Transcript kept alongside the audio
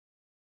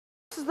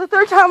is the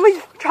third time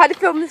we've tried to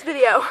film this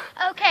video.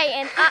 Okay,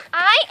 and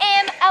I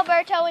am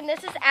Alberto, and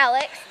this is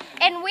Alex,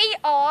 and we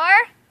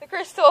are the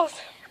Crystals.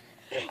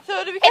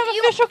 So to become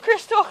official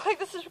Crystal, click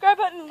the subscribe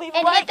button and leave a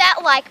like. And hit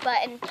that like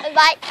button.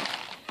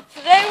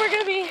 Today we're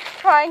going to be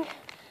trying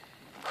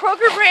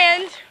Kroger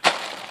brand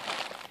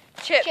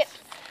chips.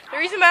 The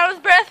reason I'm out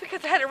of breath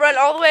because I had to run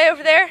all the way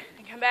over there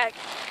and come back.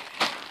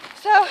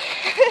 So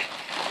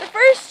the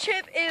first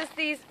chip is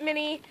these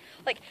mini,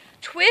 like,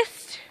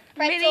 twist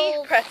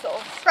mini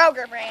pretzels.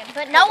 Kroger brand,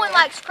 but no one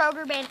likes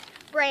Kroger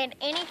brand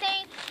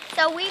anything,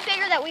 so we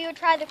figured that we would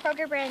try the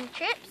Kroger brand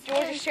chips. You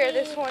want to share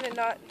this one and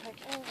not? Like,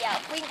 yeah,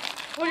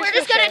 we're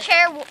just gonna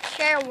share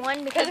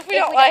one because if we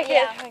don't like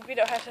it, I think we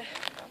don't have to.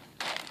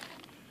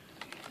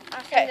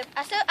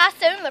 I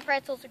assume the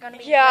pretzels are gonna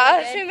be. Yeah,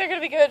 really I assume they're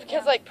gonna be good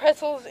because like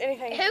pretzels,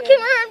 anything. Who can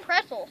ruin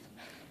pretzels?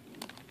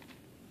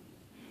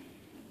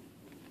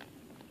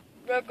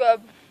 Real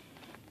good.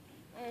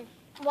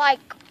 Like.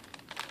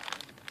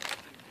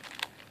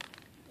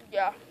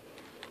 Yeah,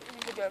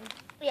 these are good.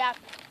 Yeah.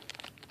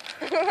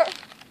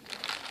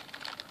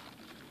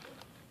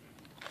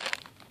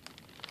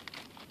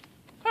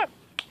 Huh.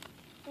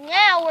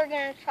 Now we're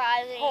gonna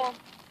try the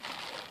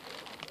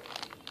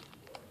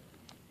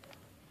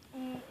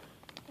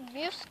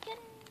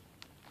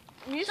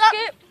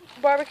Muscat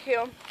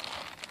barbecue.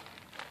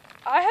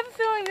 I have a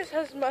feeling this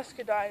has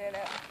muscadine in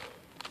it.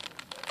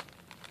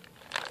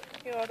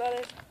 You know what that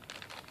is?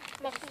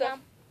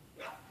 Muscadine.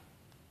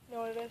 Know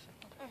what it is?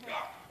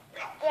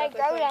 They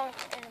grow down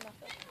in the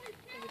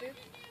muffin.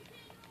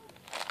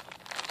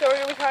 So we're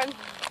gonna be trying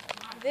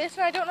this,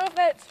 and I don't know if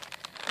that's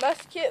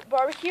Muscat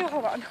barbecue.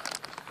 Hold on.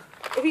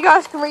 If you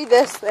guys can read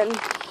this, then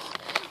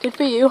good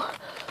for you.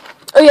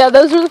 Oh yeah,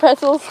 those are the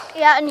pretzels.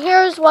 Yeah, and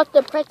here's what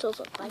the pretzels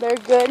look like. They're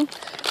good.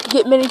 You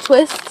get mini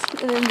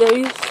twists, and then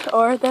these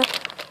are the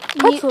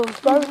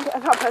pretzels.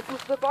 Not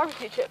pretzels, but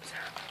barbecue chips.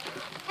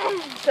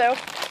 So,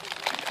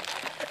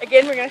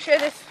 again, we're gonna share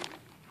this.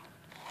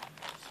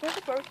 Where's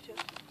the barbecue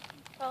chips?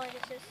 Probably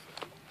this is.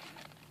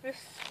 This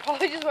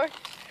probably just worked.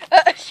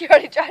 She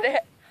already tried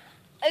it.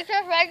 It's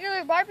just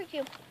regular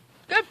barbecue.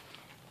 Good.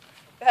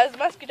 It has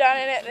muscadine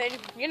in it, then,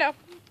 you know,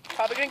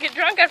 probably gonna get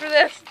drunk after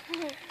this.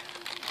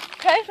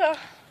 Okay, so.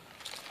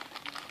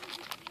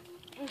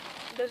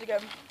 Those are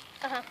good.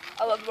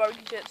 I love the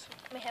barbecue chips.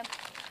 Me too.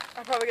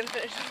 I'm probably gonna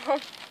finish this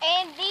one.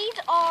 And these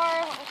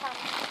are.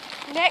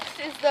 Next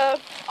is the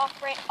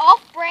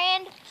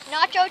off-brand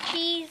nacho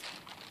cheese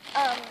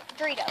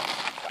Doritos.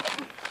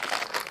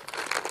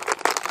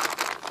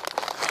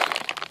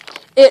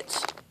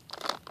 It's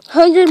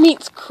Hunger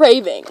Meets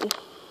Craving.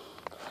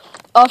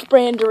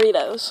 Off-brand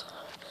Doritos.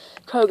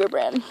 Kroger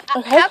brand.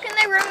 Okay. How can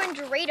they ruin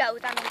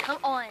Doritos? I mean, come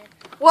on.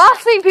 Well,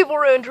 I've seen people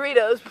ruin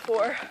Doritos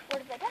before.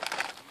 What have they done?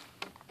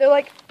 They're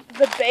like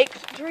the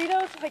baked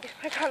Doritos. Like,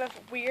 they're kind of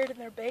weird and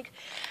they're baked.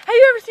 Have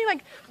you ever seen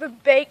like the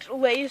baked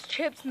Lay's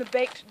chips and the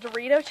baked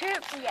Dorito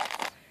chips? Yes.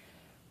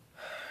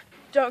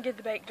 Don't get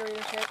the baked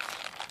Dorito chips.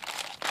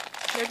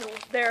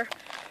 They're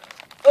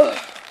ugh.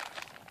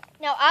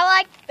 No, I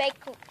like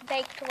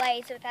baked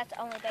Lay's, if that's the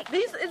only baked.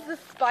 This is the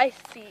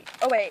spicy.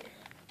 Oh wait.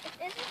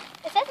 It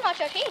says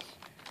nacho cheese.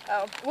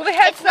 Oh, well they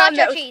had some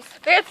that was,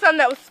 they had some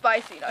that was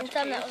spicy, nacho and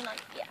some cheese. that was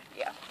not. Yeah.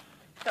 Yeah.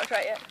 Don't try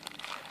it yet.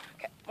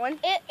 Okay, one.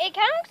 It kind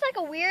of looks like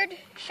a weird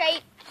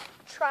shape,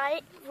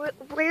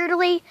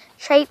 weirdly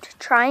shaped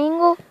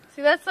triangle.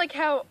 See, that's like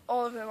how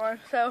all of them are.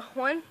 So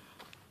 1,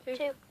 2,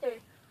 3.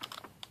 It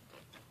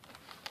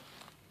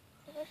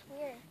looks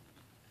weird.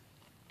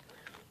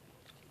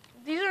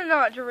 These are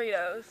not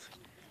Doritos.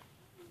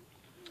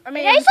 I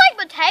mean, it tastes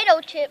like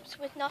potato chips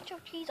with nacho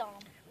cheese on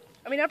them.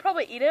 I mean, I'd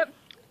probably eat it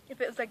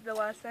if it was like the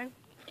last thing.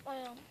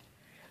 Well,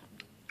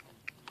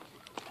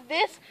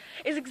 this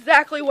is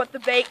exactly what the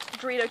baked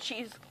Dorito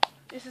cheese.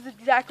 This is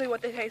exactly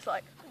what they taste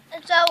like.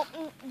 So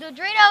the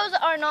Doritos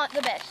are not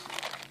the best.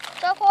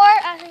 So far,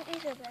 I think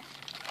these are the best.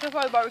 So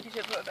far, the barbecue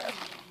chips are the best.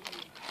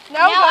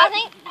 Now we are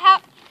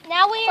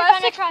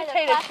going to try the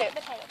plastic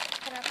potato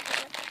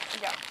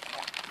chips. Yeah.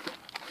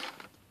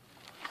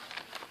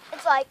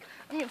 It's like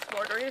I'm eating some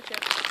more Dorito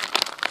chips.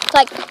 It's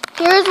like,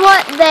 here's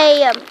what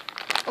they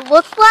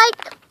look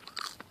like.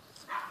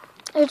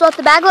 Here's what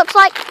the bag looks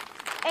like.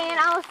 And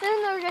I'll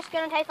assume they're just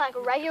going to taste like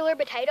regular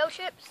potato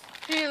chips.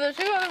 See, the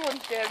two other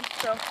ones did,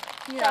 so,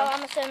 you know. So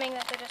I'm assuming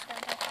that they're just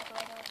going to taste like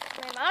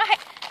regular.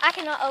 I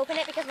cannot open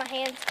it because my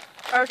hands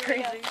are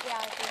crazy.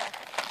 Yeah,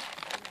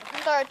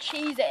 these are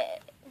cheesy.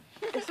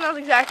 It smells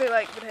exactly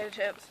like potato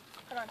chips.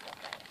 Hold on.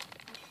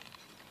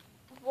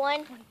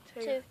 1,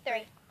 2,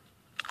 3.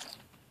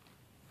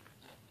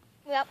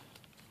 Yep.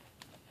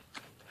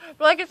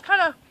 But like it's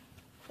kind of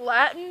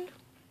flattened,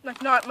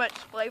 like not much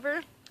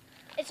flavor.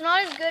 It's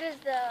not as good as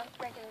the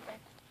regular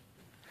brand.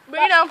 But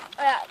you know,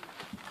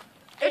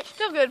 it's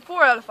still good.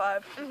 4 out of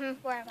 5. 4 out of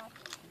 5.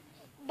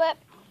 But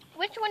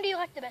which one do you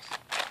like the best?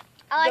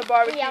 I like the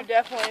barbecue,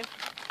 definitely.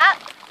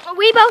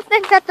 We both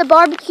think that the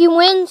barbecue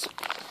wins.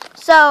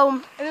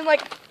 So. And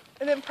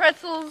then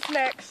pretzels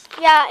next.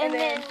 Yeah, and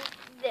then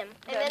them.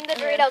 And then the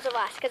Doritos are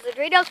last, because the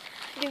Doritos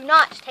do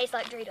not taste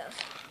like Doritos.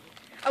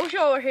 I wish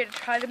y'all were here to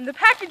try them. The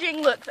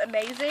packaging looks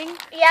amazing.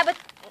 Yeah, but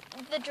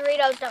the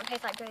Doritos don't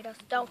taste like Doritos.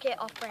 Don't get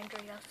off-brand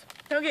Doritos.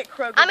 Don't get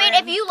Kroger I mean,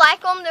 brand. if you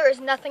like them, there is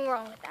nothing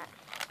wrong with that.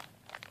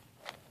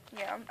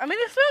 Yeah, I mean,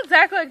 they smell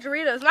exactly like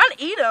Doritos. Not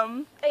eat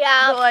them.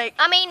 Yeah, but like,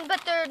 I mean,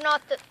 but they're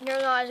not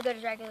as good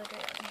as regular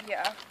Doritos.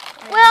 yeah.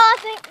 I mean, Well, I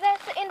think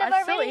that's the end of I'd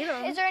our still video. eat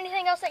 'em. Is there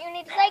anything else that you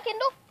need to say,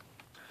 Kendall?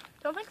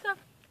 don't think so.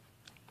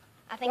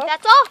 I think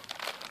that's all.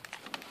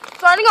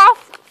 Signing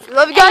off.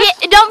 Love you guys.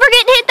 Don't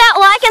forget to hit that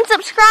like and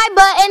subscribe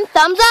button.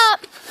 Thumbs up.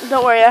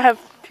 Don't worry, I have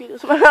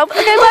Cheetos in my mouth.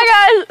 Okay,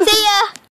 bye guys. See ya.